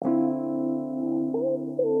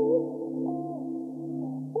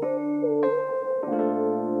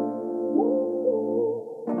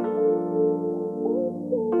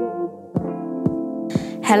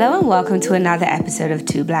Hello and welcome to another episode of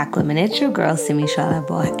Two Black Women. It's your girl, Simi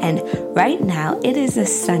Shalabo, and right now it is a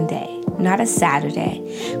Sunday, not a Saturday,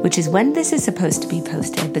 which is when this is supposed to be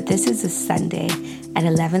posted, but this is a Sunday at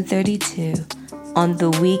 11:32 on the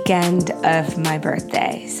weekend of my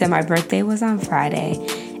birthday. So my birthday was on Friday,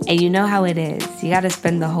 and you know how it is. You got to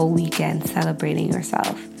spend the whole weekend celebrating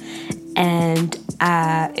yourself. And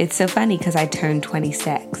it's so funny because I turned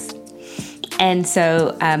 26. And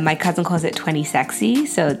so my cousin calls it 20 Sexy.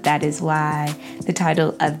 So that is why the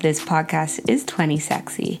title of this podcast is 20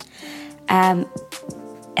 Sexy. And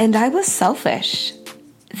I was selfish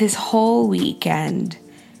this whole weekend,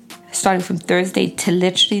 starting from Thursday to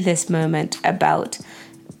literally this moment, about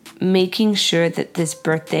making sure that this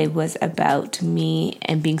birthday was about me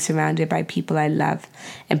and being surrounded by people I love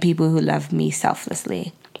and people who love me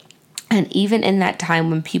selflessly. And even in that time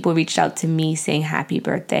when people reached out to me saying happy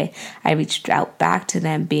birthday, I reached out back to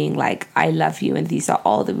them being like, I love you, and these are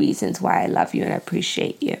all the reasons why I love you and I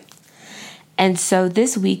appreciate you. And so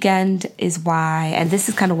this weekend is why, and this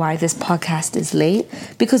is kind of why this podcast is late,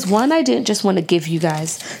 because one, I didn't just want to give you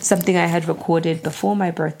guys something I had recorded before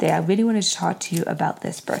my birthday. I really wanted to talk to you about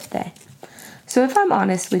this birthday. So if I'm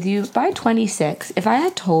honest with you, by 26, if I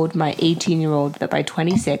had told my 18-year-old that by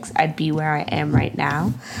 26 I'd be where I am right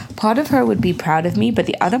now, part of her would be proud of me, but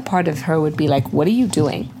the other part of her would be like, what are you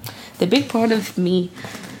doing? The big part of me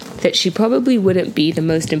that she probably wouldn't be the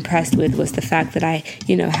most impressed with was the fact that I,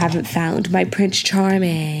 haven't found my Prince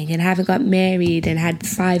Charming and haven't got married and had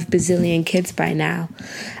 5 bazillion kids by now.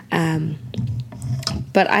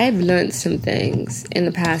 But I have learned some things in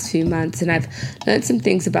the past few months, and I've learned some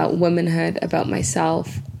things about womanhood, about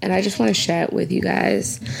myself, and I just want to share it with you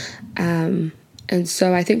guys. And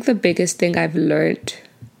so I think the biggest thing I've learned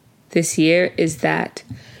this year is that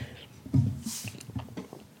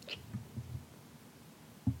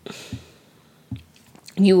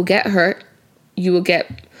you will get hurt, you will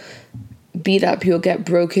get beat up, you'll get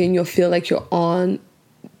broken, you'll feel like you're on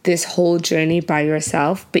this whole journey by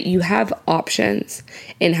yourself, but you have options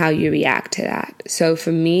in how you react to that. So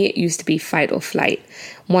for me, it used to be fight or flight.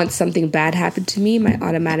 Once something bad happened to me, my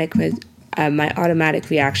automatic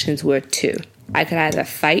reactions were 2. I could either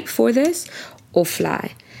fight for this or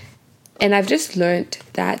fly. And I've just learned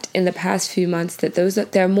that in the past few months that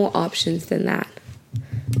there are more options than that.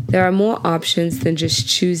 There are more options than just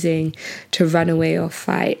choosing to run away or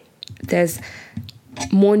fight. There's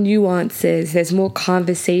more nuances, there's more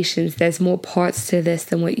conversations, there's more parts to this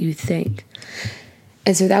than what you think.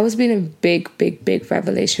 And so that was been a big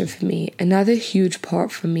revelation for me. Another huge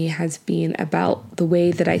part for me has been about the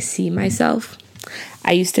way that I see myself.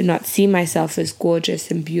 I used to not see myself as gorgeous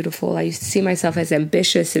and beautiful. I used to see myself as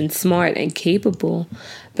ambitious and smart and capable,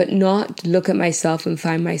 but not look at myself and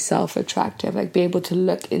find myself attractive. Like be able to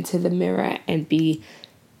look into the mirror and be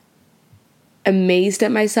amazed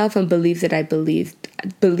at myself and believe that I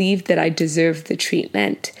deserve the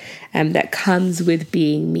treatment that comes with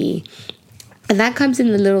being me. And that comes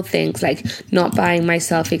in the little things, like not buying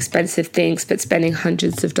myself expensive things, but spending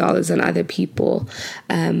hundreds of dollars on other people,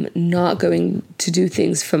 not going to do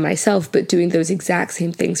things for myself, but doing those exact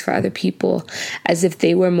same things for other people, as if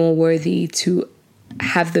they were more worthy to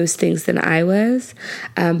have those things than I was.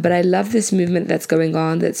 But I love this movement that's going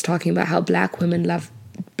on that's talking about how Black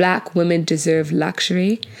women deserve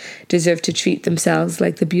luxury, deserve to treat themselves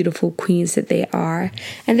like the beautiful queens that they are.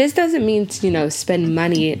 And this doesn't mean to, spend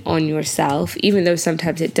money on yourself, even though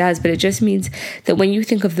sometimes it does, but it just means that when you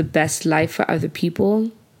think of the best life for other people,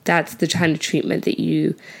 that's the kind of treatment that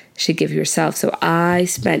you should give yourself. So I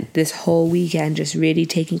spent this whole weekend just really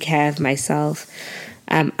taking care of myself,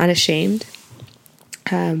 unashamed,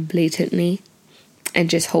 blatantly, and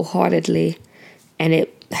just wholeheartedly. And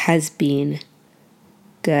it has been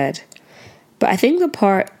good. But I think the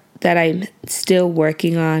part that I'm still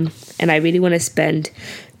working on, and I really want to spend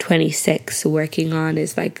 26 working on,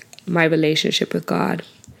 is like my relationship with God.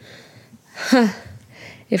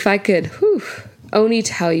 If I could only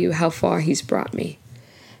tell you how far He's brought me.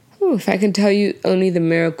 If I could tell you only the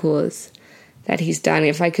miracles that He's done.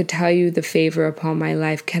 If I could tell you the favor upon my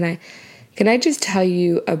life. Can I just tell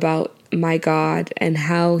you about my God and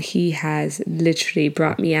how He has literally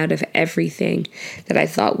brought me out of everything that I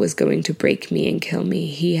thought was going to break me and kill me.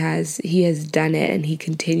 He has done it, and He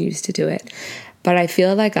continues to do it. But I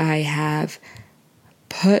feel like I have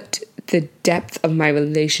put the depth of my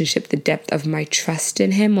relationship, the depth of my trust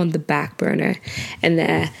in Him on the back burner.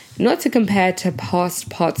 And not to compare to past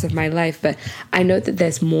parts of my life, but I know that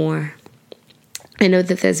there's more. I know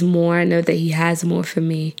that He has more for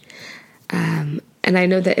me. And I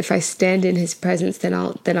know that if I stand in His presence, then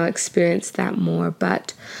I'll experience that more.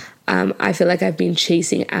 But I feel like I've been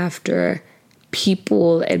chasing after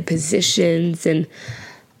people and positions and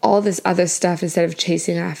all this other stuff instead of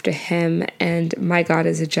chasing after him. And my God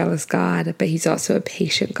is a jealous God, but he's also a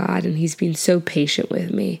patient God, and he's been so patient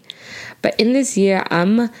with me. But in this year,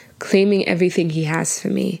 I'm claiming everything he has for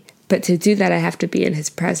me. But to do that, I have to be in his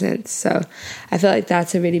presence. So I feel like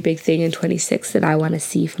that's a really big thing in 26 that I want to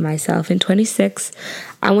see for myself. In 26,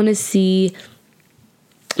 I want to see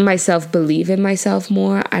myself believe in myself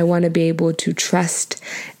more. I want to be able to trust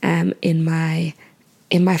in my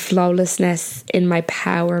flawlessness, in my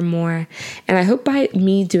power more. And I hope by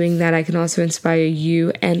me doing that, I can also inspire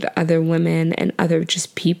you and other women and other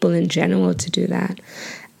just people in general to do that.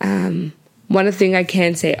 One thing I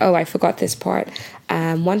can say, I forgot this part.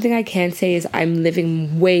 One thing I can say is I'm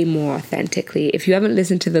living way more authentically. If you haven't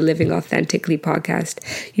listened to the Living Authentically podcast,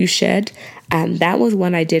 you should. That was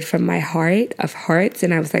one I did from my heart of hearts.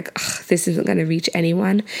 And I was like, this isn't going to reach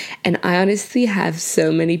anyone. And I honestly have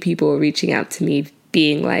so many people reaching out to me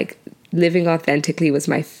being like, Living Authentically was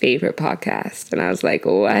my favorite podcast. And I was like,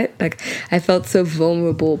 what? Like, I felt so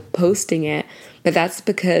vulnerable posting it. But that's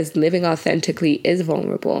because living authentically is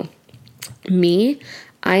vulnerable. Me,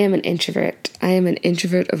 I am an introvert. I am an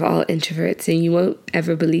introvert of all introverts, and you won't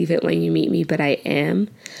ever believe it when you meet me, but I am.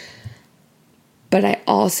 But I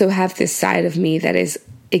also have this side of me that is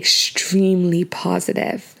extremely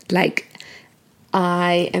positive. Like,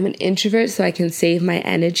 I am an introvert, so I can save my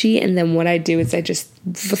energy, and then what I do is I just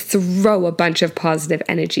throw a bunch of positive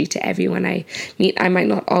energy to everyone I meet. I might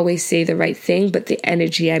not always say the right thing, but the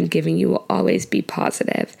energy I'm giving you will always be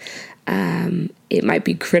positive. It might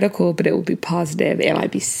be critical, but it will be positive. It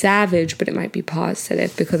might be savage, but it might be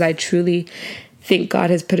positive, because I truly think God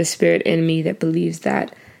has put a spirit in me that believes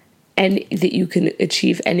that that you can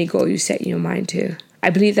achieve any goal you set your mind to. I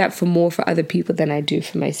believe that for other people than I do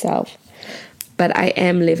for myself. But I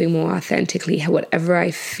am living more authentically, whatever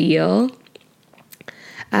I feel.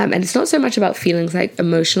 And it's not so much about feelings, like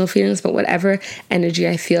emotional feelings, but whatever energy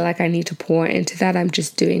I feel like I need to pour into that, I'm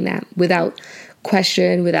just doing that without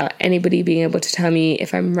question, without anybody being able to tell me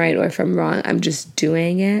if I'm right or if I'm wrong. I'm just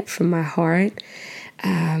doing it from my heart.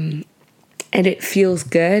 And it feels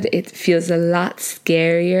good. It feels a lot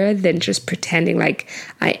scarier than just pretending like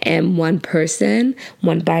I am one person,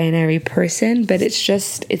 one binary person. But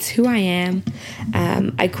it's who I am.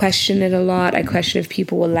 I question it a lot. I question if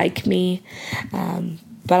people will like me.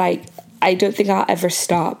 But I don't think I'll ever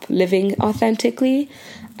stop living authentically.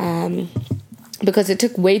 Because it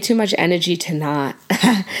took way too much energy to not.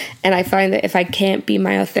 And I find that if I can't be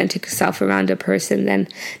my authentic self around a person, then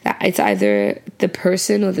it's either the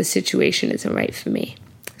person or the situation isn't right for me.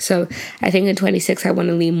 So I think in 26, I want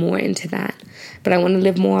to lean more into that. But I want to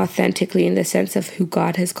live more authentically in the sense of who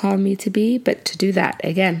God has called me to be. But to do that,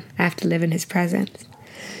 again, I have to live in his presence.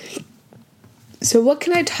 So what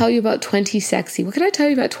can I tell you about 20 sexy? What can I tell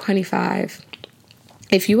you about 25?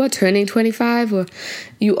 If you are turning 25 or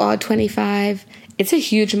you are 25, it's a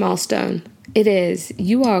huge milestone. It is.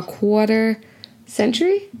 You are a quarter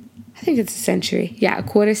century? I think it's a century. Yeah, a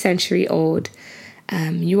quarter century old.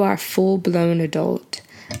 You are a full-blown adult.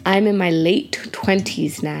 I'm in my late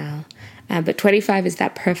 20s now, but 25 is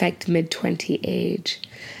that perfect mid-20 age.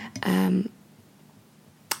 And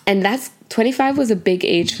 25 was a big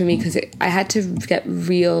age for me because I had to get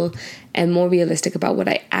real and more realistic about what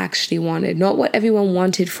I actually wanted. Not what everyone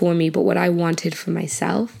wanted for me, but what I wanted for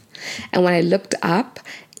myself. And when I looked up,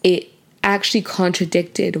 it actually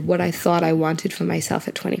contradicted what I thought I wanted for myself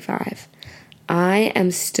at 25. I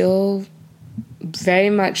am still very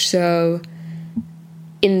much so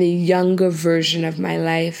in the younger version of my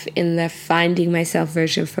life, in the finding myself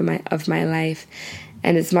version of my life.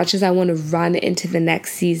 And as much as I want to run into the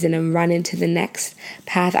next season and run into the next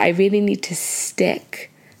path, I really need to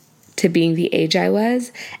stick to being the age I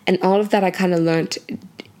was. And all of that I kind of learned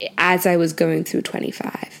as I was going through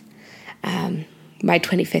 25. My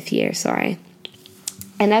 25th year, sorry.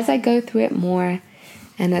 And as I go through it more,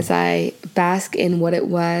 and as I bask in what it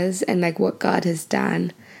was and like what God has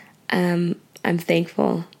done, I'm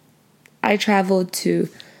thankful. I traveled to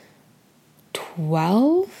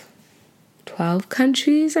 12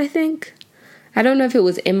 countries, I think. I don't know if it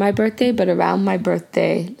was in my birthday, but around my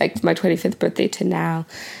birthday, like my 25th birthday to now,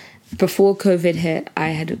 before COVID hit, I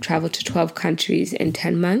had traveled to 12 countries in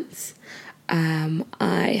 10 months.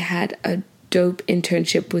 I had a dope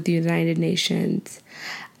internship with the United Nations.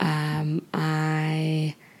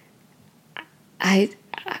 I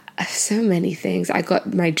so many things. I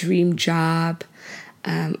got my dream job.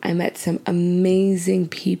 I met some amazing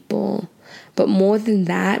people. But more than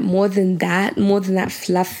that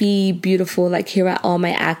fluffy, beautiful, like here are all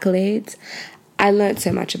my accolades, I learned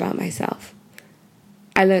so much about myself.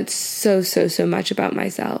 I learned so much about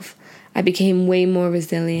myself. I became way more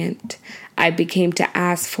resilient. I became to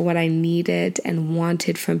ask for what I needed and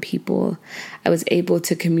wanted from people. I was able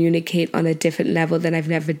to communicate on a different level than I've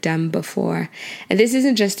never done before. And this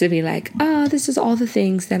isn't just to be like, oh, this is all the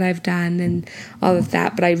things that I've done and all of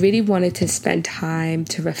that. But I really wanted to spend time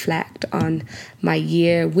to reflect on my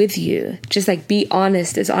year with you. Just like be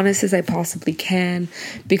honest as I possibly can.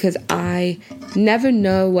 Because I never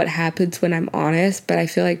know what happens when I'm honest. But I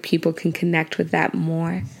feel like people can connect with that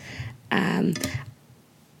more.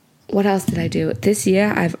 What else did I do? This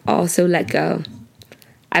year, I've also let go.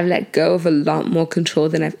 I've let go of a lot more control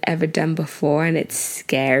than I've ever done before, and it's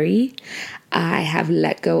scary. I have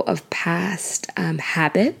let go of past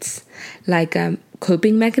habits, like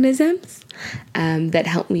coping mechanisms that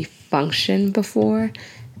helped me function before,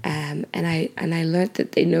 and I learned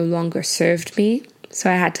that they no longer served me. So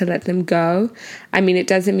I had to let them go. I mean, it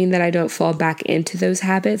doesn't mean that I don't fall back into those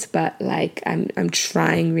habits, but like I'm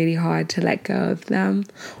trying really hard to let go of them.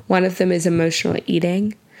 One of them is emotional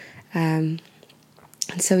eating. And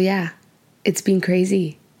so, yeah, it's been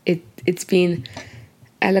crazy. It's been,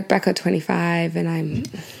 I look back at 25 and I'm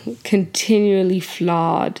continually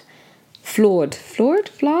continuously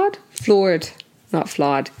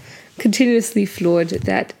floored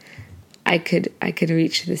that I could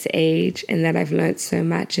reach this age and that I've learned so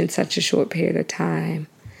much in such a short period of time.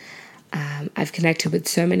 I've connected with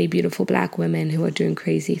so many beautiful Black women who are doing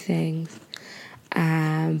crazy things.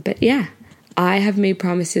 But yeah, I have made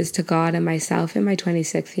promises to God and myself in my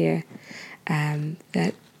 26th year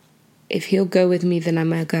that if He'll go with me, then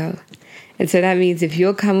I'm going to go. And so that means if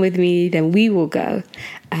you'll come with me, then we will go.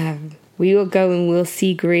 We will go and we'll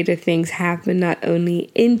see greater things happen, not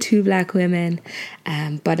only in Two Black Women,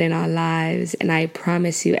 but in our lives. And I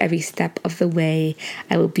promise you, every step of the way,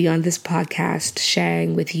 I will be on this podcast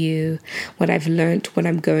sharing with you what I've learned, what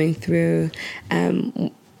I'm going through,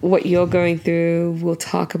 what you're going through. We'll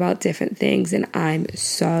talk about different things, and I'm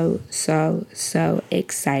so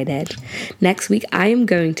excited. Next week, I am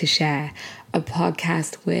going to share a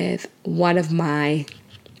podcast with one of my...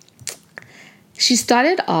 She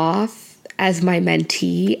started off as my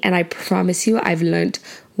mentee, and I promise you I've learned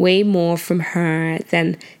way more from her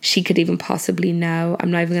than she could even possibly know. I'm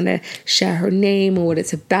not even going to share her name or what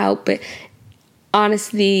it's about, but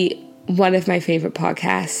honestly, one of my favorite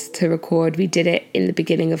podcasts to record. We did it in the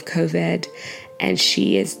beginning of COVID, and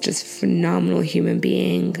she is just a phenomenal human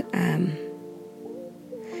being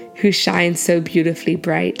who shines so beautifully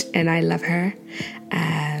bright, and I love her.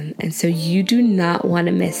 And so you do not want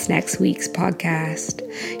to miss next week's podcast.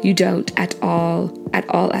 You don't at all.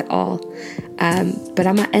 But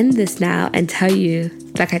I'm going to end this now and tell you,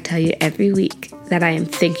 like I tell you every week, that I am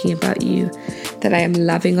thinking about you, that I am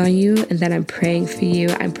loving on you, and that I'm praying for you.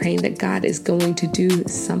 I'm praying that God is going to do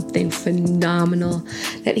something phenomenal,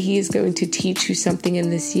 that He is going to teach you something in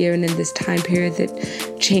this year and in this time period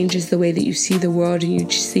that changes the way that you see the world and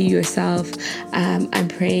you see yourself. I'm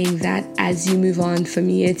praying that as you move on from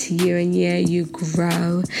year to year and year, you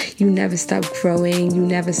grow. You never stop growing. You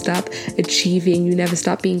never stop achieving. You never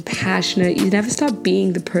stop being passionate. You never stop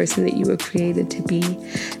being the person that you were created to be.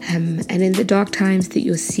 And in the dark times that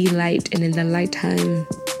you'll see light, and in the light time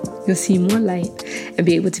you'll see more light and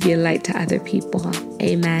be able to be a light to other people.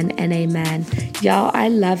 Amen and amen. Y'all, I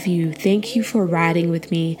love you. Thank you for riding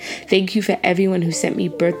with me. Thank you for everyone who sent me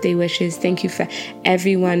birthday wishes. Thank you for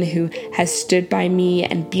everyone who has stood by me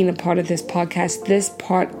and been a part of this podcast. This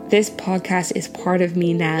podcast is part of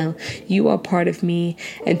me now. You are part of me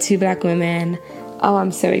and Two Black Women. Oh,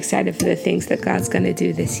 I'm so excited for the things that God's going to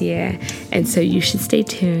do this year. And so you should stay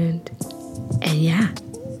tuned. And yeah,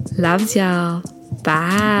 loves y'all.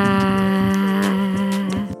 Bye.